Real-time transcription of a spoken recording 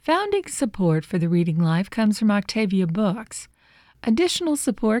Founding support for the Reading Life comes from Octavia Books. Additional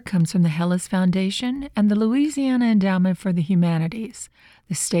support comes from the Hellas Foundation and the Louisiana Endowment for the Humanities,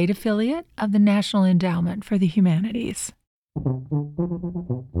 the state affiliate of the National Endowment for the Humanities.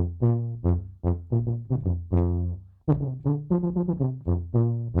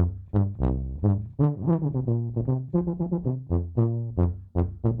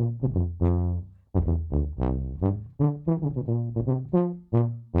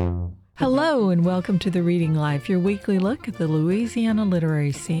 Hello and welcome to The Reading Life, your weekly look at the Louisiana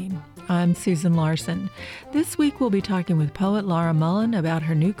literary scene. I'm Susan Larson. This week we'll be talking with poet Laura Mullen about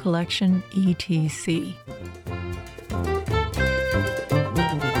her new collection, ETC.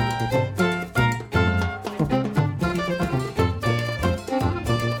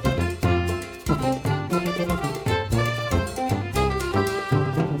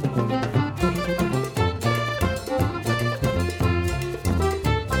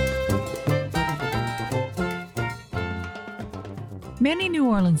 Many New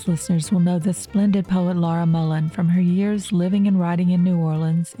Orleans listeners will know the splendid poet Laura Mullen from her years living and writing in New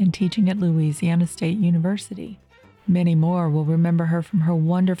Orleans and teaching at Louisiana State University. Many more will remember her from her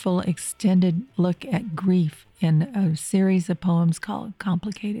wonderful extended look at grief in a series of poems called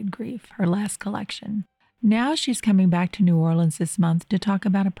Complicated Grief, her last collection. Now she's coming back to New Orleans this month to talk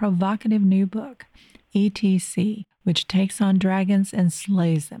about a provocative new book, ETC, which takes on dragons and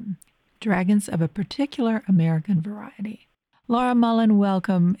slays them, dragons of a particular American variety. Laura Mullen,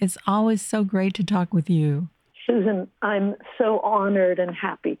 welcome. It's always so great to talk with you. Susan, I'm so honored and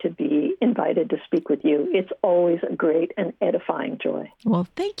happy to be invited to speak with you. It's always a great and edifying joy. Well,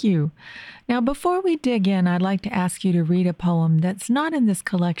 thank you. Now, before we dig in, I'd like to ask you to read a poem that's not in this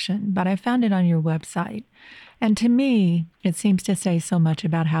collection, but I found it on your website. And to me, it seems to say so much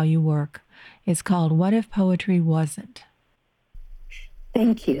about how you work. It's called What If Poetry Wasn't?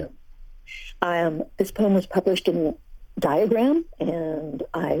 Thank you. This poem was published in Diagram, and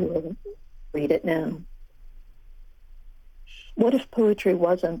I will read it now. What if poetry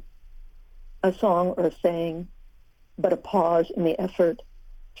wasn't a song or a saying, but a pause in the effort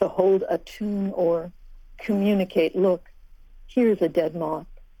to hold a tune or communicate? Look, here's a dead moth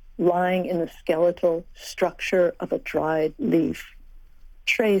lying in the skeletal structure of a dried leaf.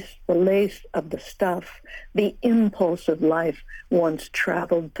 Trace the lace of the stuff the impulse of life once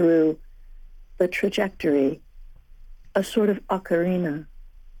traveled through, the trajectory, a sort of ocarina,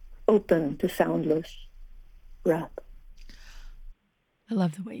 open to soundless breath. I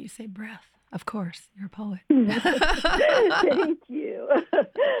love the way you say breath. Of course, you're a poet. Thank you.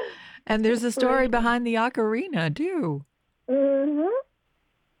 And there's a story behind the ocarina, too. Mm-hmm.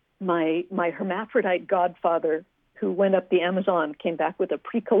 My hermaphrodite godfather, who went up the Amazon, came back with a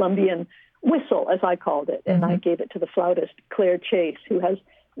pre-Columbian whistle, as I called it, and I gave it to the flautist, Claire Chase, who has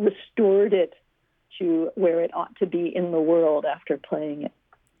restored it to where it ought to be in the world after playing it.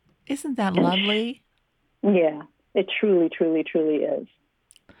 Isn't that lovely? Yeah, it truly, truly, truly is.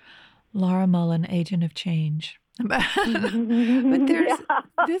 Laura Mullen, agent of change. But there's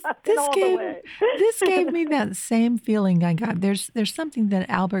this gave me that same feeling I got. There's something that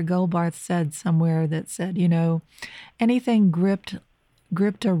Albert Goldbarth said somewhere that said, anything gripped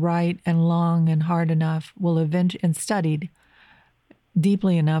aright and long and hard enough will and studied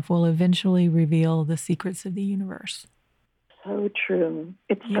deeply enough will eventually reveal the secrets of the universe. So true.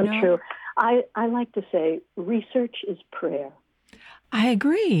 It's so true. I like to say research is prayer. I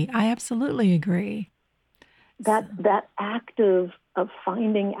agree. I absolutely agree. That act of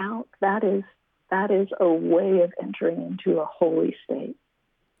finding out, that is a way of entering into a holy state.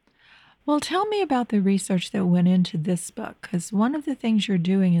 Well, tell me about the research that went into this book, because one of the things you're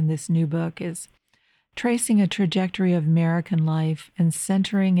doing in this new book is tracing a trajectory of American life and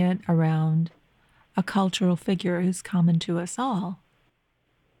centering it around a cultural figure who's common to us all.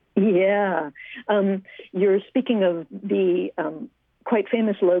 Yeah. You're speaking of the quite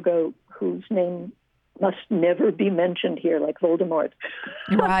famous logo whose name must never be mentioned here, like Voldemort.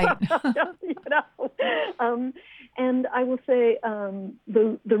 Right. And I will say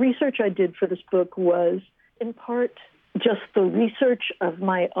the research I did for this book was in part just the research of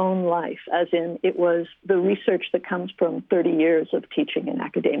my own life, as in it was the research that comes from 30 years of teaching in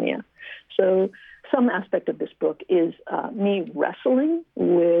academia. So some aspect of this book is me wrestling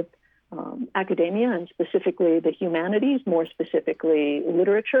with academia and specifically the humanities, more specifically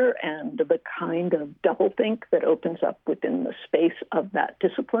literature, and the kind of doublethink that opens up within the space of that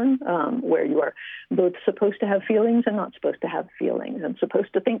discipline, where you are both supposed to have feelings and not supposed to have feelings, and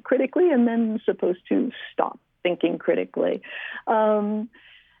supposed to think critically and then supposed to stop thinking critically.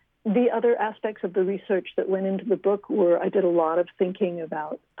 The other aspects of the research that went into the book were I did a lot of thinking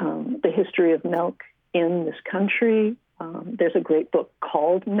about the history of milk in this country. There's a great book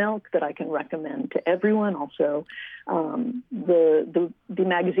called Milk that I can recommend to everyone. Also, the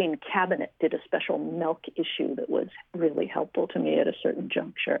magazine Cabinet did a special milk issue that was really helpful to me at a certain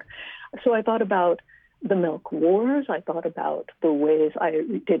juncture. So I thought about the milk wars. I thought about the ways I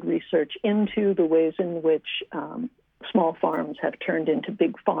did research into the ways in which small farms have turned into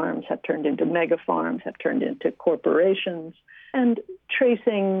big farms, have turned into mega farms, have turned into corporations. And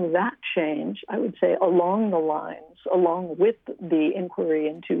tracing that change, I would say, along the lines, along with the inquiry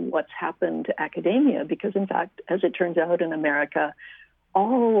into what's happened to academia, because in fact, as it turns out in America,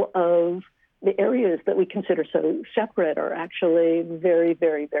 all of the areas that we consider so separate are actually very,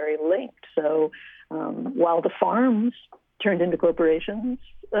 very, very linked. So while the farms turned into corporations,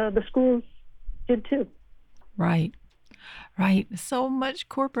 the schools did too. Right. Right. So much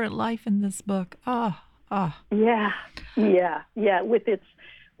corporate life in this book. Yeah.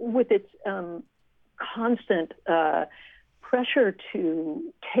 With its constant pressure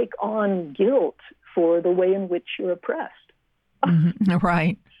to take on guilt for the way in which you're oppressed.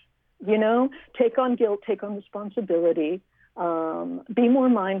 Right. Take on guilt, take on responsibility, be more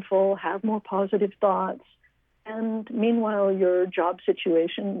mindful, have more positive thoughts. And meanwhile, your job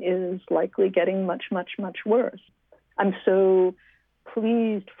situation is likely getting much, much, much worse. I'm so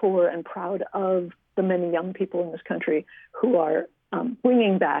pleased for and proud of the many young people in this country who are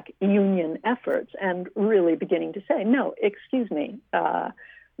bringing back union efforts and really beginning to say, no, excuse me,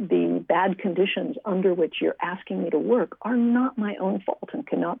 the bad conditions under which you're asking me to work are not my own fault and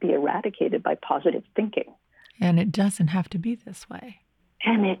cannot be eradicated by positive thinking. And it doesn't have to be this way.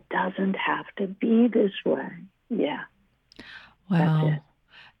 And it doesn't have to be this way. Yeah. Wow. That's it.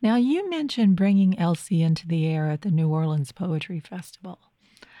 Now, you mentioned bringing Elsie into the air at the New Orleans Poetry Festival,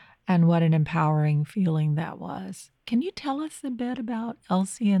 and what an empowering feeling that was. Can you tell us a bit about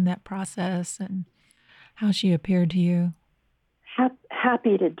Elsie and that process and how she appeared to you?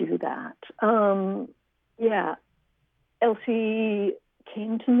 Happy to do that. Elsie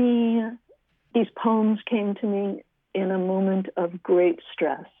came to me, these poems came to me in a moment of great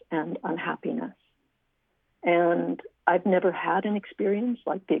stress and unhappiness. And I've never had an experience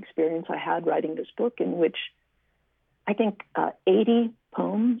like the experience I had writing this book, in which I think 80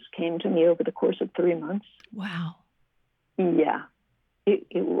 poems came to me over the course of 3 months. Wow. Yeah,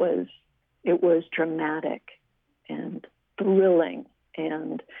 it was dramatic and thrilling.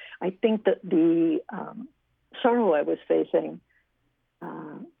 And I think that the sorrow I was facing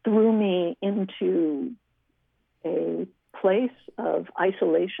threw me into a place of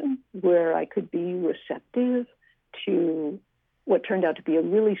isolation where I could be receptive to what turned out to be a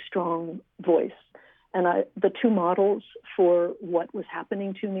really strong voice. And the two models for what was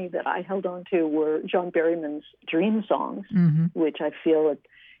happening to me that I held on to were John Berryman's dream songs, which I feel,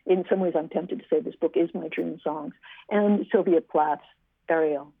 in some ways I'm tempted to say this book is my dream songs, and Sylvia Plath's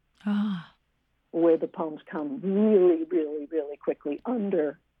Ariel, where the poems come really, really, really quickly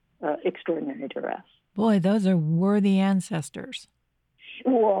under extraordinary duress. Boy, those are worthy ancestors.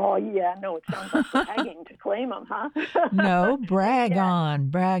 Well, yeah, no, it sounds like bragging to claim them, huh? No, brag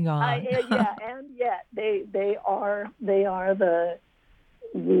on. And yet they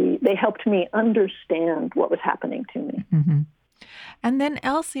helped me understand what was happening to me. Mm-hmm. And then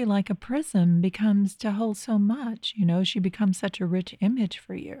Elsie, like a prism, becomes to hold so much. She becomes such a rich image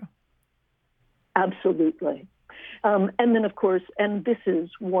for you. Absolutely. And then, of course, and this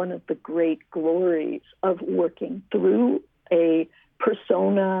is one of the great glories of working through a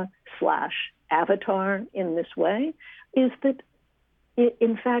persona/avatar in this way, is that,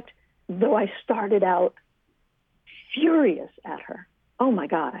 in fact, though I started out furious at her, oh my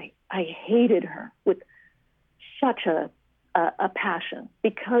God, I hated her with such a passion,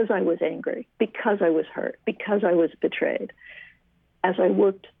 because I was angry, because I was hurt, because I was betrayed. As I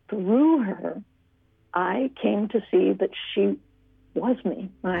worked through her, I came to see that she was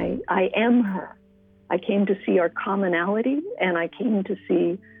me. I am her. I came to see our commonality, and I came to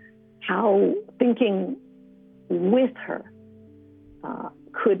see how thinking with her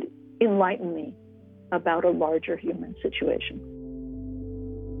could enlighten me about a larger human situation.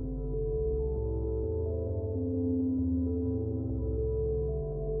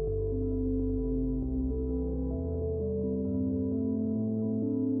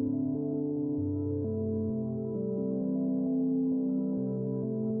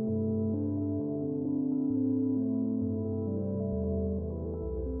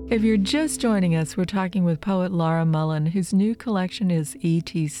 If you're just joining us, we're talking with poet Laura Mullen, whose new collection is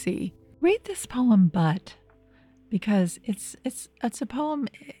ETC. Read this poem, But. because it's a poem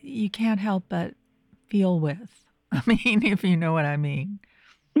you can't help but feel with. I mean, if you know what I mean.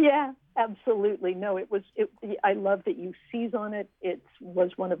 Yeah, absolutely. No, I love that you seize on it. It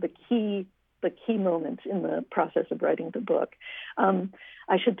was one of the key moments in the process of writing the book.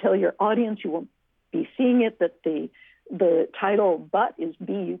 I should tell your audience, you won't be seeing it, that the title "but" is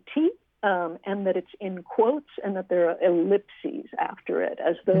B-U-T, and that it's in quotes, and that there are ellipses after it,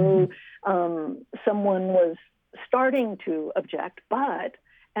 as though someone was starting to object, but,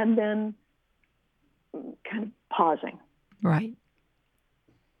 and then kind of pausing. Right.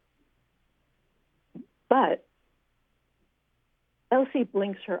 But Elsie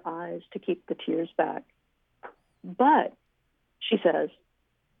blinks her eyes to keep the tears back. But, she says,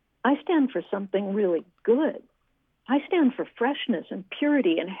 I stand for something really good. I stand for freshness and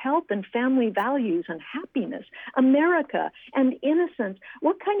purity and health and family values and happiness, America and innocence.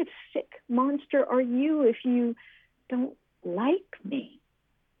 What kind of sick monster are you if you don't like me?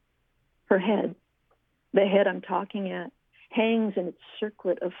 Her head, the head I'm talking at, hangs in its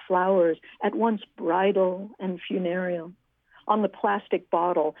circlet of flowers, at once bridal and funereal, on the plastic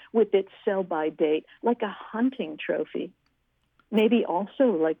bottle with its sell-by date, like a hunting trophy. Maybe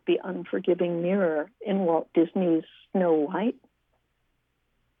also like the unforgiving mirror in Walt Disney's Snow White.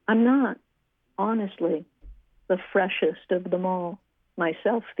 I'm not, honestly, the freshest of them all,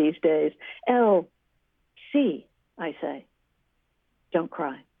 myself these days. L.C., I say. Don't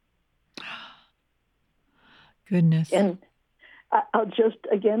cry. Goodness. And I'll just,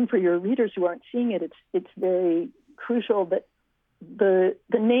 again, for your readers who aren't seeing it, it's very crucial that the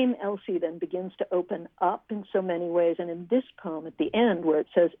name Elsie then begins to open up in so many ways. And in this poem, at the end, where it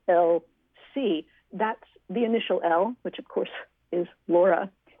says L.C., that's the initial L, which of course is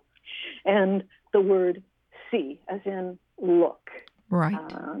Laura, and the word see, as in look. Right.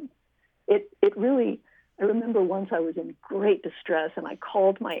 It really, I remember once I was in great distress and I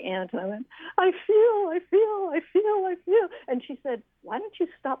called my aunt and I went, I feel. And she said, why don't you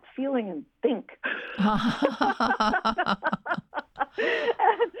stop feeling and think?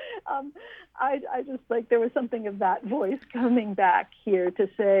 And I just, like, there was something of that voice coming back here to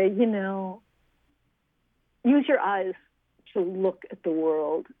say, use your eyes to look at the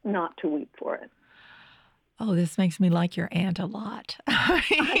world, not to weep for it. Oh, this makes me like your aunt a lot.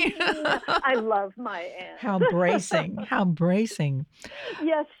 I love my aunt. How bracing.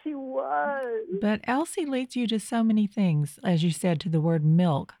 Yes, she was. But Elsie leads you to so many things, as you said, to the word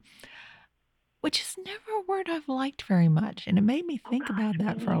milk, which is never a word I've liked very much. And it made me think about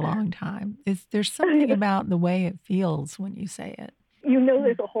that for a long time. There's something about the way it feels when you say it.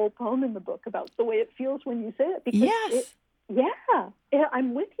 There's a whole poem in the book about the way it feels when you say it. Because yes. Yeah,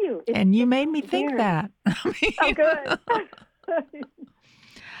 I'm with you. And you made me think that. Oh, good.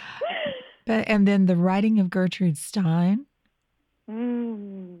 And then the writing of Gertrude Stein.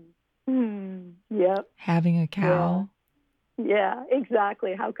 Yep. Having a cow. Yeah,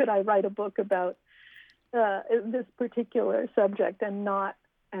 exactly. How could I write a book about this particular subject and not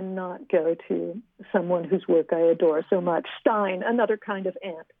go to someone whose work I adore so much? Stein, another kind of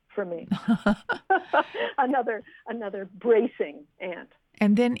aunt for me. another bracing aunt.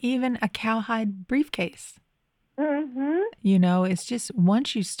 And then even a cowhide briefcase. Mm-hmm. It's just,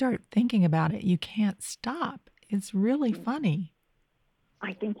 once you start thinking about it, you can't stop. It's really funny.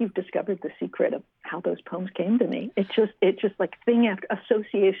 I think you've discovered the secret of how those poems came to me. It's just like thing after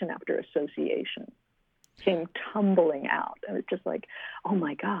association after association came tumbling out. And it's just like, oh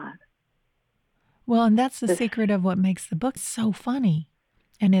my God. Well, and that's the secret of what makes the book so funny.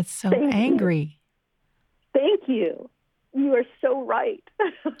 And it's so angry. Thank you. You are so right.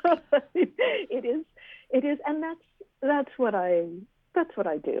 It is, and that's what I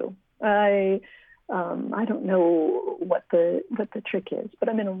do. I don't know what the trick is, but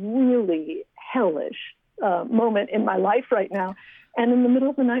I'm in a really hellish moment in my life right now. And in the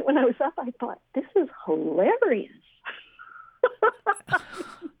middle of the night when I was up, I thought, this is hilarious.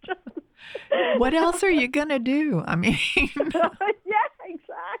 What else are you going to do? I mean, yeah,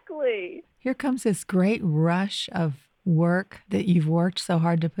 exactly. Here comes this great rush of work that you've worked so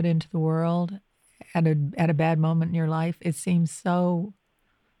hard to put into the world at a bad moment in your life. It seems so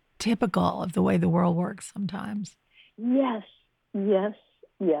typical of the way the world works sometimes. Yes. You're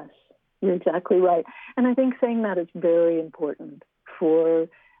exactly right. And I think saying that is very important for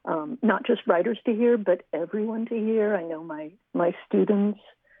not just writers to hear, but everyone to hear. I know my students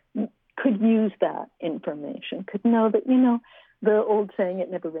could use that information, could know that, the old saying, it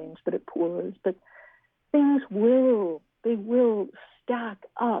never rains, but it pours. But things will stack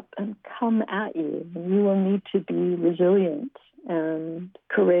up and come at you. And you will need to be resilient and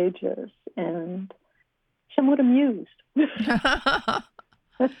courageous and somewhat amused.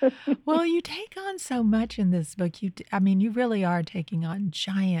 Well, you take on so much in this book. You really are taking on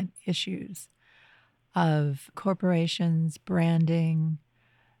giant issues of corporations, branding,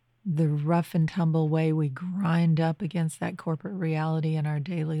 the rough and tumble way we grind up against that corporate reality in our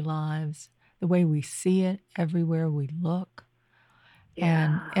daily lives, the way we see it everywhere we look.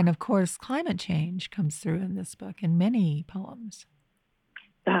 Yeah. And of course, climate change comes through in this book in many poems.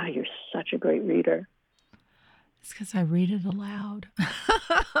 Ah, you're such a great reader. It's because I read it aloud.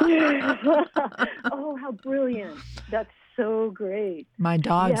 Oh, how brilliant. That's so great. My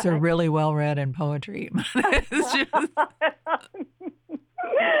dogs are really well read in poetry. It's just...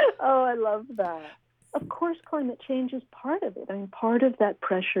 Oh, I love that. Of course, climate change is part of it. I mean, part of that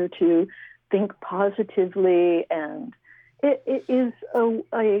pressure to think positively, and it is a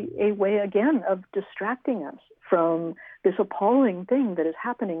way, again, of distracting us from this appalling thing that is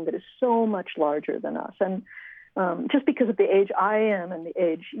happening that is so much larger than us. And just because of the age I am and the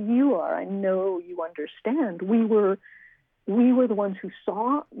age you are, I know you understand. We were the ones who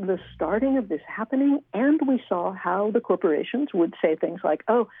saw the starting of this happening, and we saw how the corporations would say things like,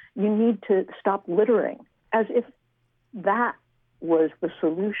 oh, you need to stop littering, as if that was the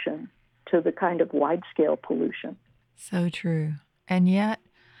solution to the kind of wide-scale pollution. So true. And yet,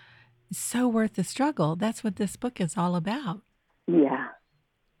 so worth the struggle. That's what this book is all about. Yeah,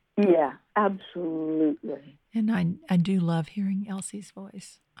 absolutely. And I do love hearing Elsie's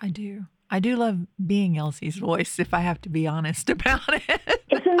voice. I do. I do love being Elsie's voice, if I have to be honest about it.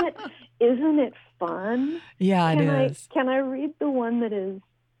 Isn't it fun? Yeah, it is. Can I read the one that is,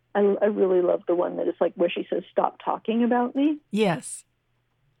 I really love the one that is like where she says, stop talking about me? Yes.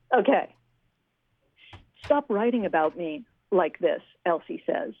 Okay. Stop writing about me like this, Elsie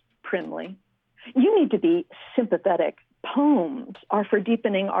says primly. You need to be sympathetic. Poems are for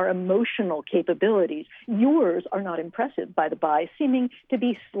deepening our emotional capabilities. Yours are not impressive, by the by, seeming to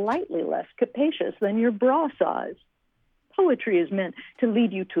be slightly less capacious than your bra size. Poetry is meant to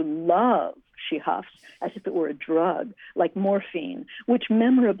lead you to love, she huffs, as if it were a drug, like morphine, which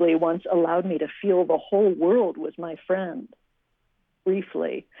memorably once allowed me to feel the whole world was my friend.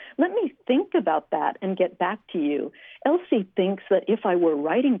 Briefly, let me think about that and get back to you. Elsie thinks that if I were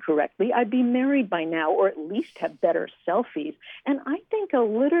writing correctly, I'd be married by now, or at least have better selfies. And I think a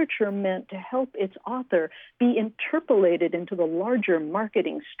literature meant to help its author be interpolated into the larger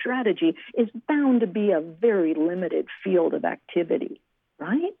marketing strategy is bound to be a very limited field of activity,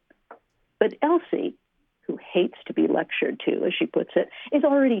 right? But Elsie, who hates to be lectured to, as she puts it, is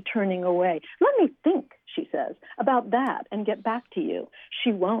already turning away. Let me think, she says, about that and get back to you.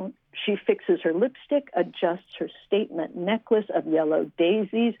 She won't. She fixes her lipstick, adjusts her statement necklace of yellow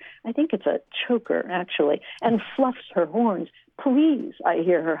daisies. I think it's a choker, actually, and fluffs her horns. Please, I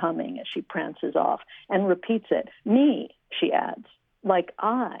hear her humming as she prances off and repeats it. Me, she adds, like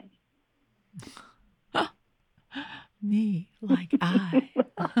I. Me, like I.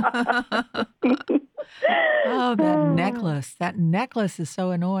 Oh, that necklace. That necklace is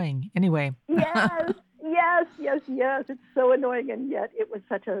so annoying. Anyway. Yes. It's so annoying, and yet it was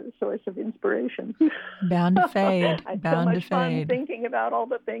such a source of inspiration. Bound to fade. I had Bound so to much fun fade. thinking about all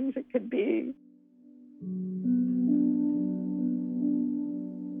the things it could be.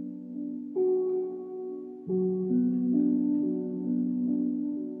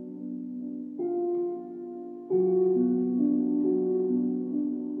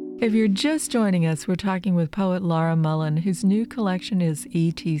 If you're just joining us, we're talking with poet Laura Mullen, whose new collection is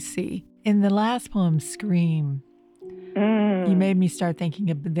ETC. In the last poem, Scream, you made me start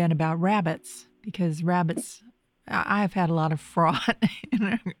thinking then about rabbits, because rabbits, I've had a lot of fraught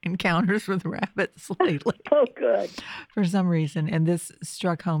encounters with rabbits lately. Oh, good. For some reason. And this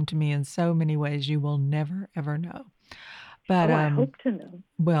struck home to me in so many ways you will never, ever know. But I hope to know.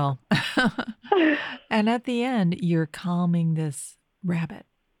 Well, and at the end, you're calming this rabbit.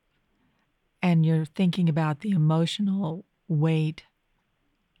 And you're thinking about the emotional weight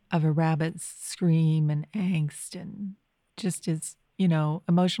of a rabbit's scream and angst and just its,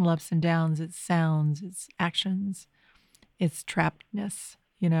 emotional ups and downs, its sounds, its actions, its trappedness,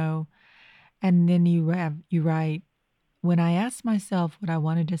 And then you write, when I asked myself what I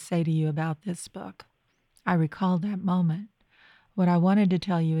wanted to say to you about this book, I recalled that moment. What I wanted to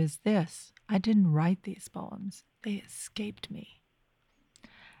tell you is this: I didn't write these poems. They escaped me.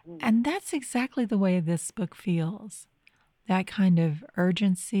 And that's exactly the way this book feels. That kind of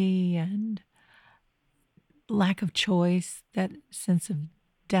urgency and lack of choice, that sense of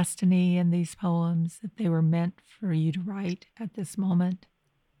destiny in these poems, that they were meant for you to write at this moment.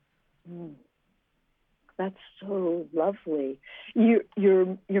 That's so lovely.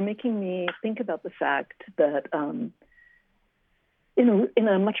 You're making me think about the fact that in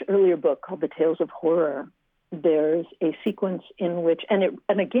a much earlier book called The Tales of Horror, there's a sequence in which, and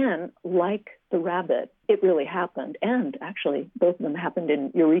again, like the rabbit, it really happened. And actually, both of them happened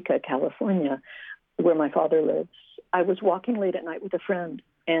in Eureka, California, where my father lives. I was walking late at night with a friend,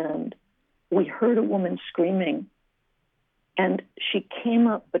 and we heard a woman screaming. And she came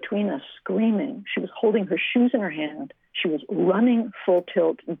up between us screaming. She was holding her shoes in her hand. She was running full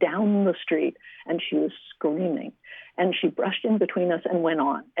tilt down the street, and she was screaming. And she brushed in between us and went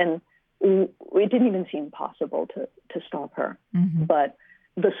on. And it didn't even seem possible to stop her. Mm-hmm. But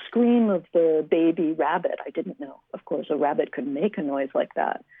the scream of the baby rabbit, I didn't know. Of course, a rabbit could make a noise like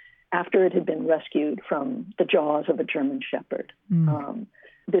that after it had been rescued from the jaws of a German shepherd. Mm.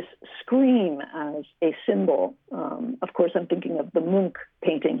 This scream as a symbol, of course, I'm thinking of the Munch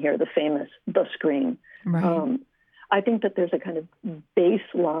painting here, the famous The Scream. Right. I think that there's a kind of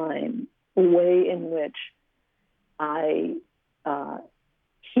baseline way in which I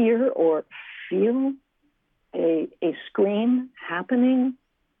hear or feel a scream happening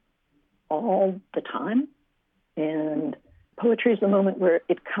all the time. And poetry is the moment where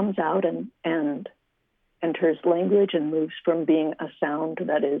it comes out and enters language and moves from being a sound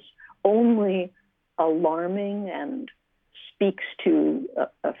that is only alarming and speaks to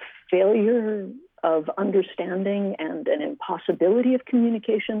a failure of understanding and an impossibility of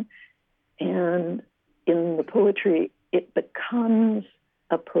communication. And in the poetry, it becomes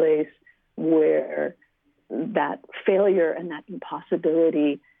a place where that failure and that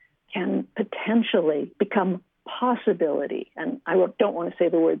impossibility can potentially become possibility. And I don't want to say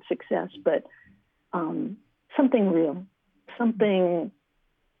the word success, but something real, something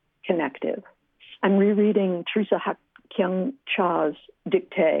connective. I'm rereading Teresa Kyung Cha's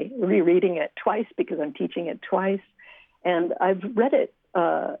Dictée, rereading it twice because I'm teaching it twice. And I've read it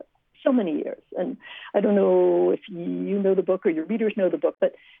so many years. And I don't know if you know the book or your readers know the book,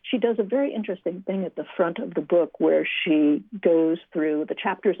 but she does a very interesting thing at the front of the book where she goes through, the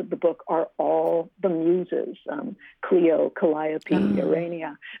chapters of the book are all the muses, Cleo, Calliope,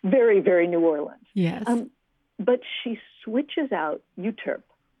 Urania, very, very New Orleans. Yes. But she switches out Euterpe,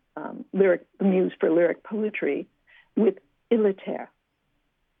 the muse for lyric poetry, with Iliter.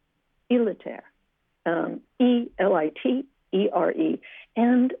 Iliter. Elitere.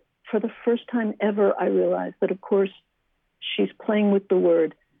 And for the first time ever, I realized that, of course, she's playing with the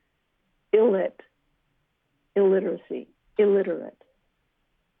word illiteracy, illiterate.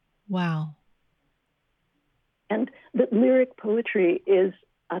 Wow. And that lyric poetry is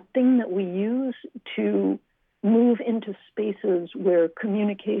a thing that we use to move into spaces where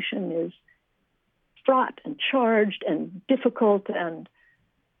communication is fraught and charged and difficult and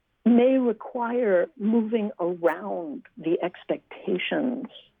may require moving around the expectations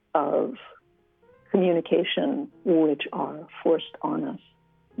of communication which are forced on us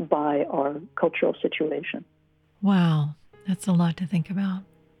by our cultural situation. Wow, that's a lot to think about.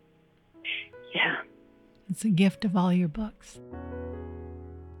 Yeah. It's a gift of all your books.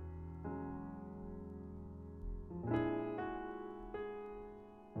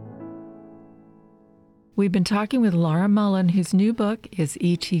 We've been talking with Laura Mullen, whose new book is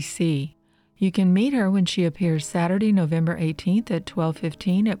ETC. You can meet her when she appears Saturday, November 18th at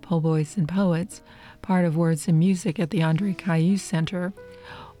 12:15 at Po' Boys and Poets, part of Words and Music at the Andre Caillou Center,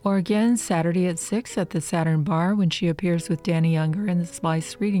 or again Saturday at 6 at the Saturn Bar when she appears with Danny Younger in the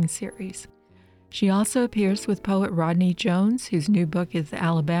Splice Reading Series. She also appears with poet Rodney Jones, whose new book is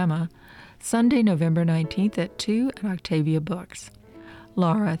Alabama, Sunday, November 19th at 2 at Octavia Books.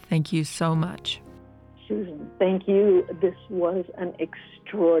 Laura, thank you so much. Susan, thank you. This was an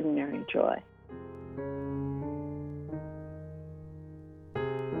extraordinary joy.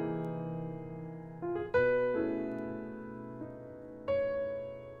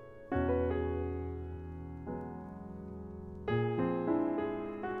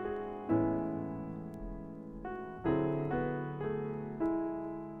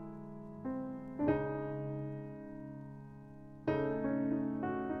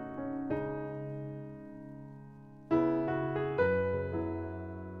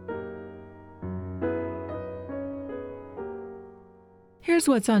 Here's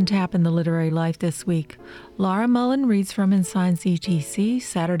what's on tap in the literary life this week. Laura Mullen reads from and signs ETC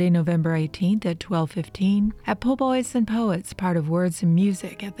Saturday, November 18th at 12:15 at Po' Boys and Poets, part of Words and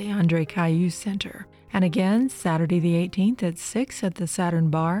Music at the Andre Caillou Center. And again, Saturday the 18th at 6 at the Saturn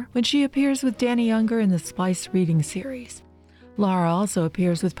Bar when she appears with Danny Younger in the Splice Reading Series. Laura also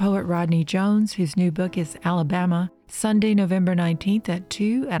appears with poet Rodney Jones, whose new book is Alabama, Sunday, November 19th at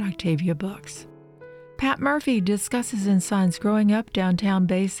 2 at Octavia Books. Pat Murphy discusses and signs Growing Up Downtown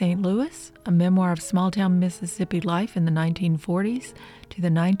Bay St. Louis, a memoir of small-town Mississippi life in the 1940s to the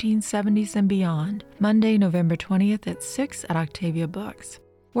 1970s and beyond, Monday, November 20th at 6 at Octavia Books.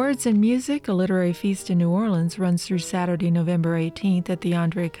 Words and Music, a literary feast in New Orleans, runs through Saturday, November 18th at the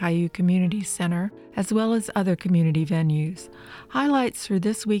Andre Caillou Community Center, as well as other community venues. Highlights for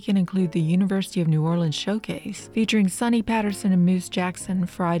this weekend include the University of New Orleans Showcase, featuring Sonny Patterson and Moose Jackson,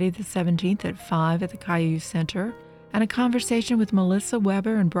 Friday the 17th at 5 at the Caillou Center, and a conversation with Melissa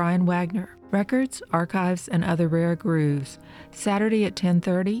Weber and Brian Wagner, Records, Archives, and Other Rare Grooves, Saturday at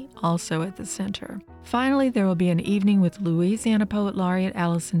 10:30, also at the center. Finally, there will be an evening with Louisiana Poet Laureate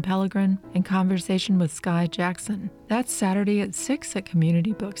Allison Pellegrin and conversation with Sky Jackson. That's Saturday at 6 at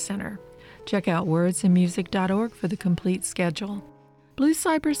Community Book Center. Check out wordsandmusic.org for the complete schedule. Blue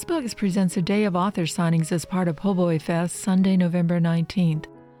Cypress Books presents a day of author signings as part of Po' Boy Fest, Sunday, November 19th.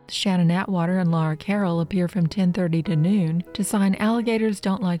 Shannon Atwater and Laura Carroll appear from 10:30 to noon to sign Alligators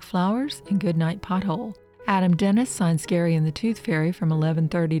Don't Like Flowers and Goodnight Pothole. Adam Dennis signs Gary and the Tooth Fairy from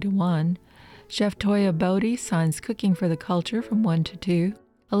 11:30 to 1. Chef Toya Bodie signs Cooking for the Culture from 1 to 2.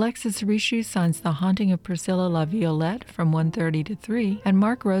 Alexis Rishu signs The Haunting of Priscilla La Violette from 1:30 to 3. And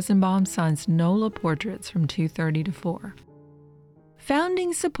Mark Rosenbaum signs Nola Portraits from 2:30 to 4.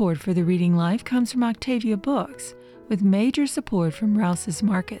 Founding support for the Reading Life comes from Octavia Books, with major support from Rouse's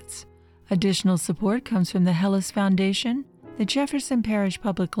Markets. Additional support comes from the Hellis Foundation, the Jefferson Parish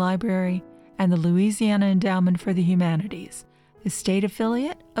Public Library, and the Louisiana Endowment for the Humanities, the state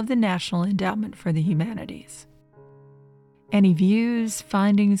affiliate of the National Endowment for the Humanities. Any views,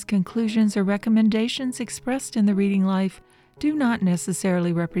 findings, conclusions, or recommendations expressed in the Reading Life do not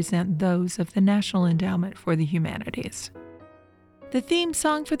necessarily represent those of the National Endowment for the Humanities. The theme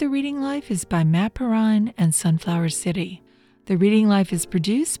song for The Reading Life is by Matt Perrine and Sunflower City. The Reading Life is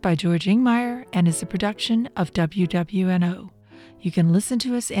produced by George Ingmeyer and is a production of WWNO. You can listen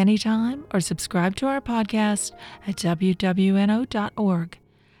to us anytime or subscribe to our podcast at wwno.org.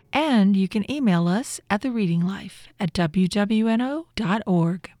 And you can email us at thereadinglife@wwno.org.